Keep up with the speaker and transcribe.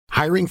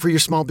Hiring for your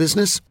small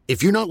business?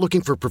 If you're not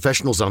looking for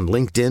professionals on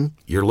LinkedIn,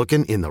 you're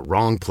looking in the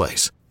wrong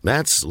place.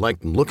 That's like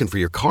looking for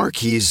your car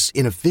keys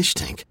in a fish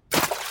tank.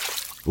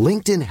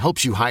 LinkedIn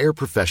helps you hire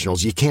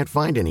professionals you can't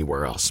find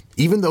anywhere else,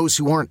 even those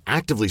who aren't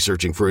actively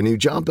searching for a new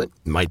job but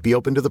might be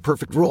open to the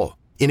perfect role.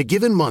 In a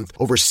given month,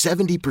 over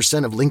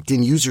 70% of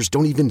LinkedIn users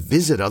don't even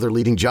visit other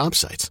leading job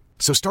sites.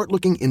 So start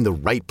looking in the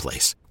right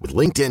place. With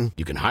LinkedIn,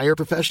 you can hire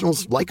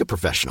professionals like a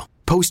professional.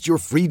 Post your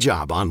free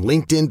job on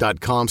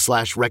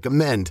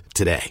linkedin.com/recommend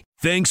today.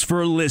 Thanks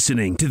for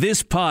listening to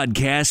this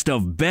podcast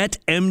of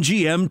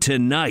BetMGM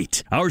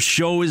Tonight. Our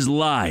show is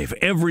live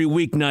every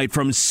weeknight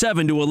from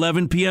 7 to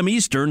 11 p.m.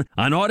 Eastern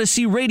on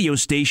Odyssey radio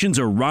stations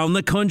around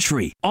the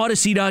country,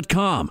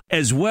 Odyssey.com,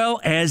 as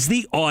well as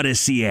the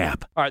Odyssey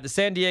app. All right, the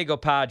San Diego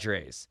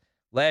Padres.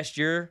 Last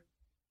year,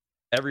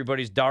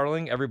 everybody's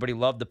darling. Everybody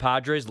loved the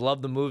Padres,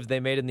 loved the moves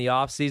they made in the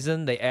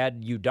offseason. They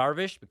add Yu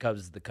Darvish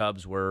because the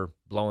Cubs were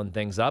blowing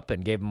things up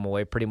and gave him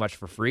away pretty much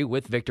for free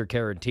with Victor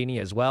Caratini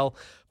as well.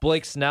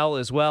 Blake Snell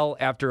as well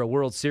after a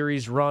World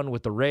Series run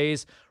with the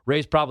Rays.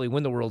 Rays probably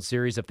win the World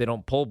Series if they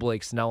don't pull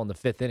Blake Snell in the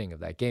fifth inning of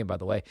that game, by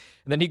the way.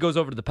 And then he goes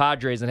over to the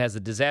Padres and has a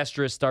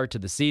disastrous start to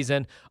the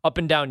season. Up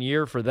and down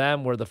year for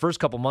them where the first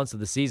couple months of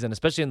the season,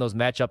 especially in those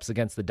matchups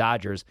against the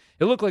Dodgers,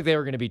 it looked like they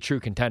were going to be true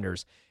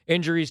contenders.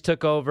 Injuries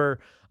took over.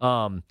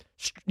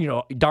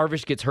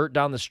 Darvish gets hurt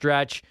down the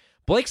stretch.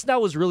 Blake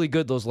Snell was really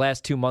good those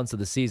last 2 months of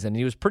the season.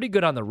 He was pretty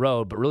good on the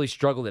road, but really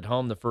struggled at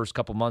home the first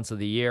couple months of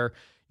the year.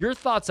 Your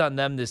thoughts on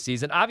them this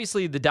season?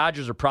 Obviously, the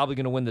Dodgers are probably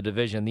going to win the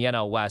division, the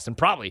NL West, and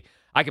probably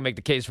I can make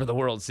the case for the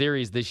World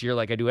Series this year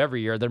like I do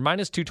every year. They're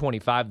minus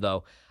 225,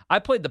 though. I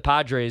played the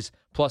Padres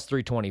plus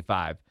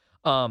 325.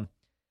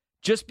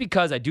 Just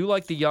because I do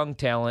like the young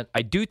talent.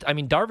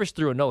 Darvish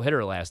threw a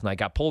no-hitter last night,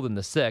 got pulled in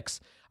the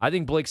sixth. I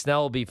think Blake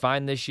Snell will be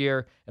fine this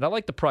year, and I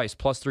like the price,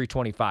 plus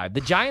 325. The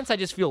Giants, I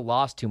just feel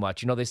lost too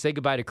much. They say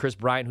goodbye to Chris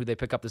Bryant, who they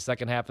pick up the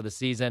second half of the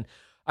season.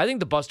 I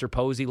think the Buster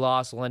Posey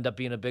loss will end up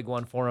being a big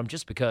one for him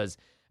just because,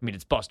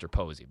 it's Buster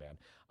Posey, man.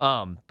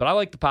 But I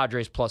like the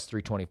Padres plus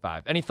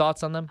 325. Any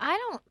thoughts on them? I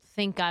don't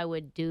think I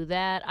would do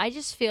that. I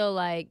just feel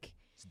like...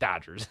 It's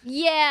Dodgers.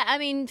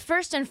 Yeah,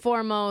 first and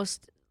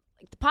foremost...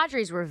 The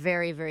Padres were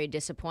very, very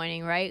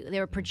disappointing, right? They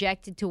were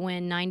projected to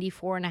win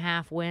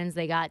 94.5 wins.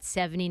 They got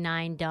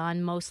 79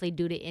 done, mostly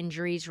due to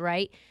injuries,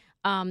 right?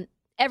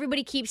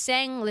 Everybody keeps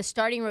saying the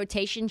starting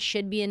rotation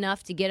should be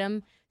enough to get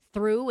them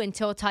through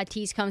until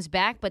Tatis comes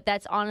back, but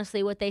that's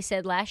honestly what they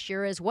said last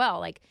year as well.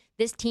 Like,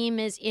 this team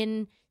is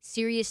in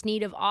serious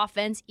need of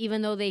offense,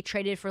 even though they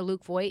traded for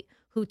Luke Voit,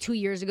 who 2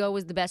 years ago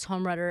was the best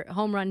home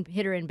run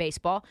hitter in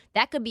baseball.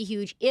 That could be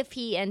huge if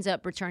he ends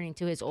up returning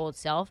to his old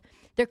self.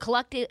 Their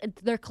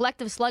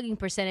collective slugging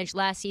percentage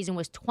last season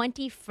was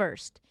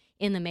 21st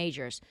in the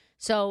majors.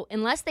 So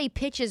unless they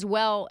pitch as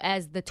well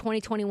as the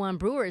 2021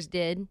 Brewers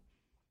did,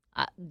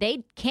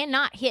 they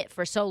cannot hit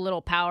for so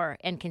little power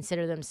and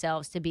consider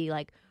themselves to be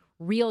like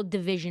real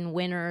division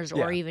winners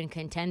or even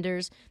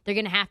contenders. They're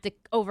going to have to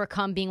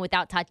overcome being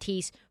without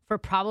Tatis for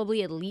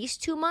probably at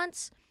least 2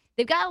 months.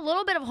 They've got a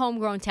little bit of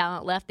homegrown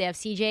talent left. They have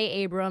C.J.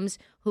 Abrams,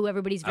 who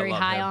everybody's very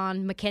high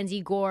on.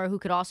 Mackenzie Gore, who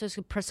could also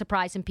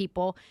surprise some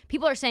people.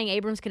 People are saying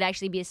Abrams could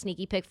actually be a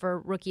sneaky pick for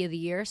Rookie of the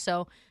Year.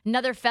 So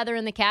another feather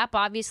in the cap,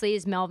 obviously,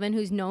 is Melvin,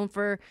 who's known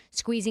for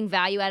squeezing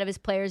value out of his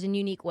players in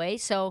unique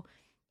ways. So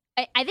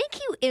I think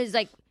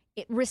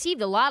he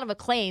received a lot of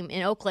acclaim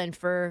in Oakland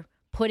for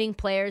putting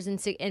players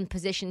in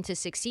position to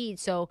succeed.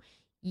 So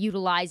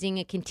utilizing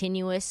a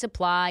continuous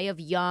supply of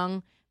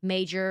young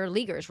major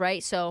leaguers,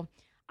 right? So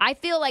I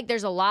feel like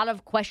there's a lot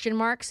of question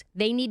marks.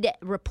 They need to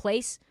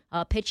replace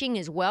pitching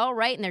as well,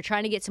 right? And they're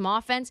trying to get some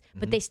offense,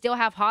 but they still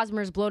have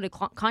Hosmer's bloated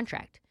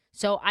contract.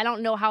 So I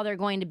don't know how they're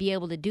going to be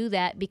able to do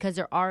that because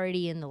they're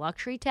already in the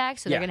luxury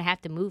tax, so they're going to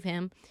have to move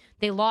him.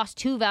 They lost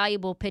two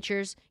valuable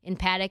pitchers in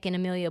Paddock and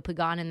Emilio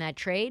Pagan in that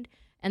trade.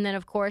 And then,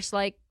 of course,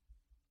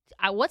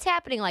 what's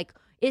happening?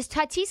 Is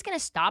Tatis going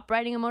to stop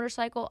riding a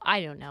motorcycle?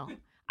 I don't know.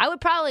 I would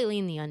probably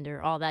lean the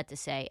under, all that to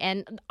say.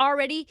 And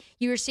already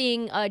you were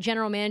seeing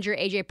general manager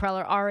A.J.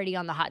 Preller already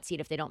on the hot seat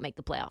if they don't make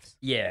the playoffs.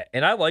 Yeah,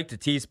 and I like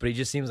Tatis, but he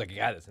just seems like a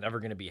guy that's never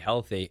going to be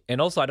healthy.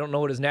 And also, I don't know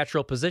what his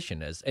natural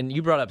position is. And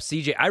you brought up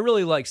C.J. I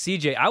really like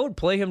C.J. I would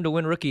play him to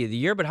win Rookie of the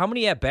Year, but how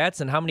many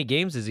at-bats and how many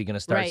games is he going to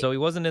start? Right. So he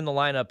wasn't in the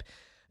lineup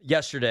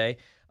yesterday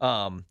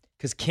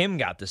because Kim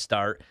got the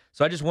start.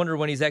 So I just wonder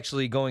when he's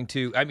actually going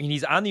to.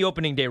 He's on the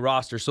opening day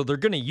roster, so they're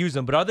going to use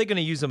him. But are they going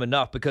to use him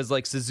enough? Because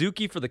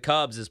Suzuki for the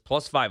Cubs is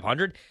plus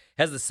 500,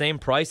 has the same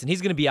price, and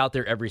he's going to be out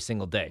there every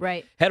single day.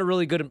 Right. Had a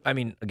really good.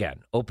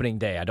 Again, opening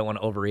day. I don't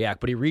want to overreact,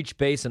 but he reached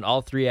base in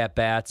all three at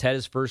bats. Had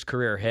his first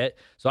career hit.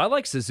 So I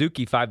like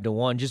Suzuki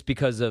 5-1 just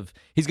because of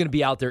he's going to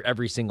be out there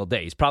every single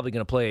day. He's probably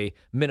going to play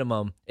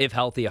minimum, if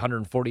healthy,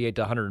 148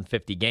 to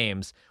 150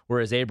 games.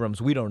 Whereas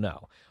Abrams, we don't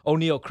know.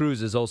 O'Neal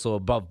Cruz is also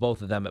above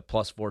both of them at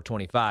plus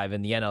 425.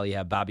 In the NL, you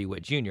have Bobby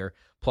Witt Jr.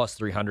 plus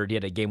 300. He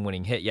had a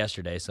game-winning hit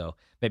yesterday, so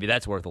maybe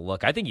that's worth a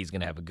look. I think he's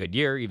going to have a good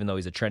year, even though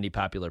he's a trendy,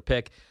 popular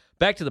pick.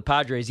 Back to the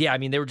Padres,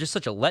 they were just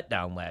such a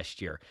letdown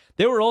last year.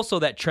 They were also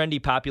that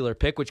trendy, popular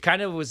pick, which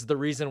kind of was the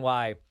reason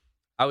why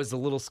I was a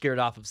little scared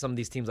off of some of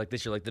these teams like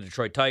this year, like the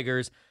Detroit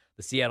Tigers,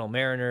 the Seattle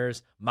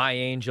Mariners, my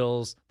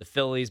Angels, the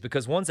Phillies,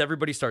 because once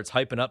everybody starts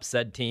hyping up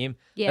said team,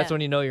 that's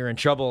when you know you're in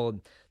trouble.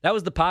 That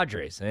was the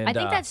Padres. And I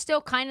think that's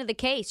still kind of the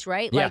case,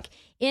 right? Yeah. Like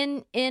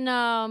in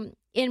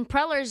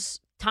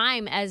Preller's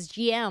time as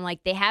GM,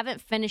 like they haven't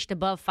finished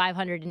above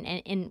 500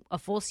 in a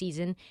full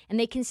season, and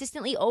they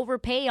consistently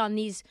overpay on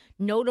these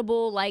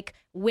notable, like,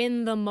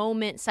 win the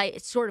moment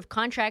sort of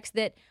contracts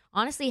that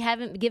honestly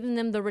haven't given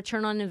them the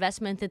return on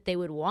investment that they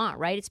would want,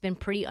 right? It's been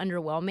pretty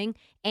underwhelming,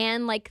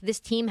 and like this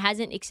team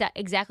hasn't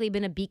exactly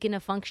been a beacon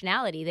of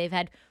functionality. They've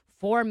had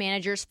 4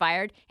 managers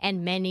fired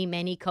and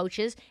many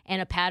coaches,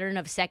 and a pattern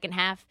of second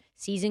half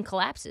season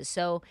collapses.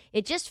 So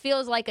it just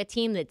feels like a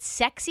team that's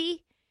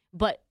sexy,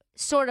 but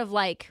sort of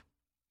like,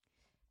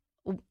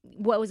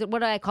 what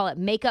do I call it?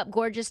 Make up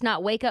gorgeous,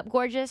 not wake up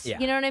gorgeous. Yeah.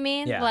 You know what I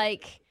mean? Yeah.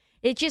 Like,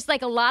 it's just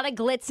like a lot of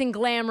glitz and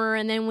glamour,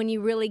 and then when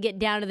you really get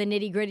down to the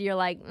nitty gritty, you're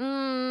like,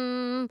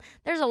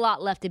 there's a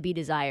lot left to be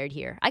desired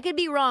here. I could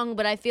be wrong,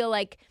 but I feel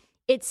like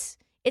it's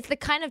the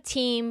kind of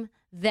team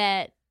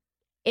that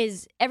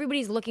is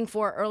everybody's looking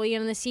for early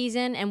in the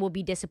season and will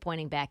be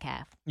disappointing back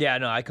half. Yeah,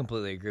 no, I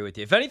completely agree with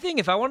you. If anything,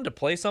 if I wanted to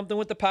play something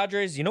with the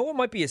Padres, you know what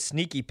might be a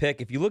sneaky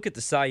pick? If you look at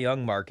the Cy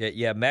Young market,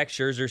 Max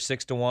Scherzer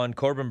 6-1,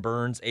 Corbin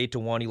Burns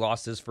 8-1. He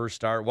lost his first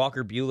start.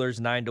 Walker Buehler's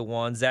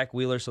 9-1, Zach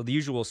Wheeler, so the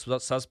usual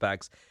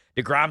suspects.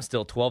 DeGrom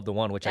still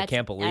 12-1, which I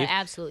can't believe. I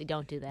absolutely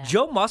don't do that.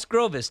 Joe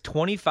Musgrove is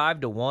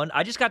 25-1.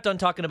 I just got done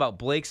talking about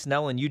Blake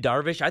Snell and Yu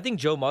Darvish. I think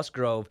Joe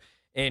Musgrove,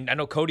 and I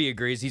know Cody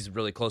agrees, he's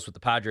really close with the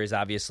Padres,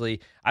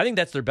 obviously. I think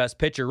that's their best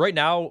pitcher. Right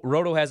now,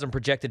 Roto has him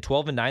projected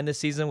 12-9 this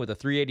season with a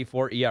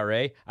 3.84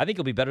 ERA. I think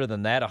he'll be better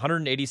than that.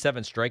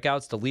 187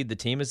 strikeouts to lead the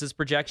team is his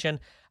projection.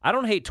 I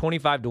don't hate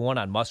 25-1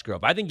 on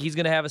Musgrove. I think he's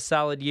going to have a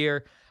solid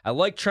year. I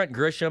like Trent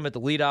Grisham at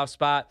the leadoff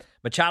spot.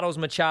 Machado's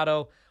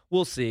Machado.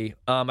 We'll see.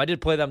 I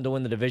did play them to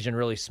win the division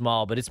really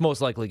small, but it's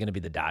most likely going to be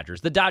the Dodgers.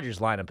 The Dodgers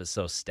lineup is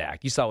so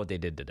stacked. You saw what they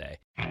did today.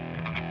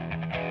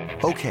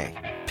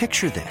 Okay,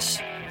 picture this.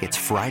 It's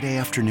Friday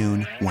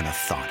afternoon when a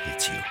thought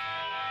hits you.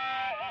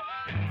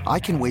 I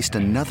can waste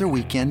another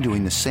weekend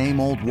doing the same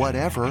old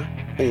whatever,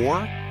 or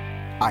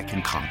I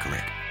can conquer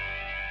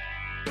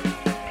it.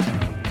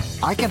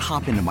 I can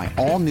hop into my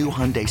all-new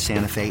Hyundai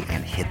Santa Fe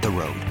and hit the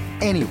road.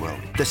 Any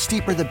road. The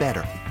steeper, the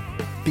better.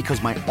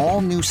 Because my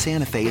all-new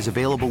Santa Fe is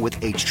available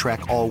with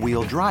H-Track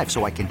all-wheel drive,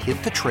 so I can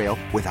hit the trail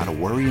without a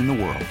worry in the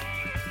world.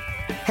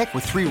 Heck,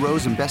 with 3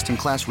 rows and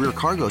best-in-class rear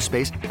cargo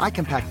space, I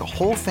can pack the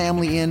whole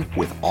family in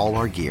with all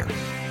our gear.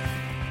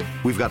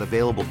 We've got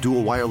available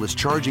dual wireless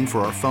charging for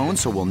our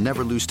phones, so we'll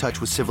never lose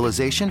touch with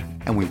civilization,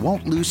 and we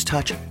won't lose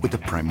touch with the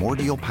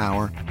primordial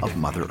power of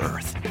Mother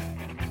Earth.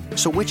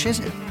 So which is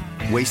it?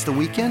 Waste the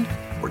weekend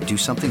or do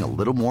something a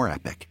little more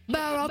epic?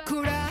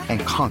 And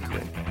conquer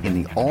it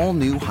in the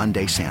all-new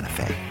Hyundai Santa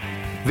Fe.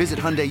 Visit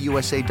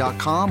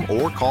HyundaiUSA.com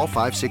or call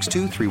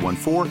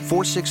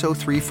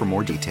 562-314-4603 for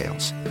more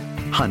details.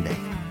 Hyundai,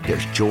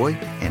 there's joy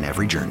in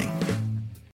every journey.